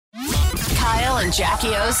Kyle and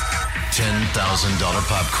Jackie O's $10,000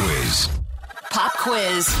 pop quiz. Pop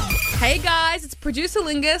Quiz. Hey guys, it's producer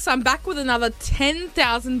Lingus. I'm back with another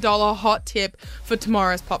 $10,000 hot tip for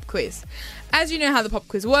tomorrow's pop quiz. As you know how the pop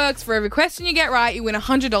quiz works, for every question you get right, you win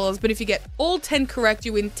 $100, but if you get all 10 correct,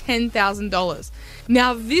 you win $10,000.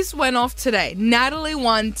 Now, this went off today. Natalie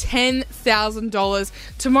won $10,000.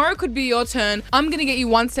 Tomorrow could be your turn. I'm going to get you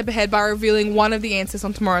one step ahead by revealing one of the answers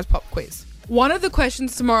on tomorrow's pop quiz. One of the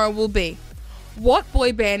questions tomorrow will be, what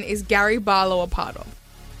boy band is Gary Barlow a part of?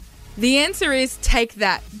 The answer is Take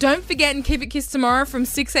That. Don't forget and keep it kissed tomorrow from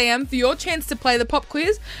 6 a.m. for your chance to play the pop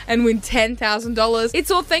quiz and win $10,000. It's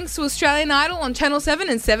all thanks to Australian Idol on Channel 7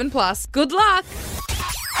 and 7+. Good luck!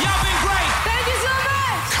 Y'all been great! Thank you so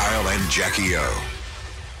much! Kyle and Jackie O.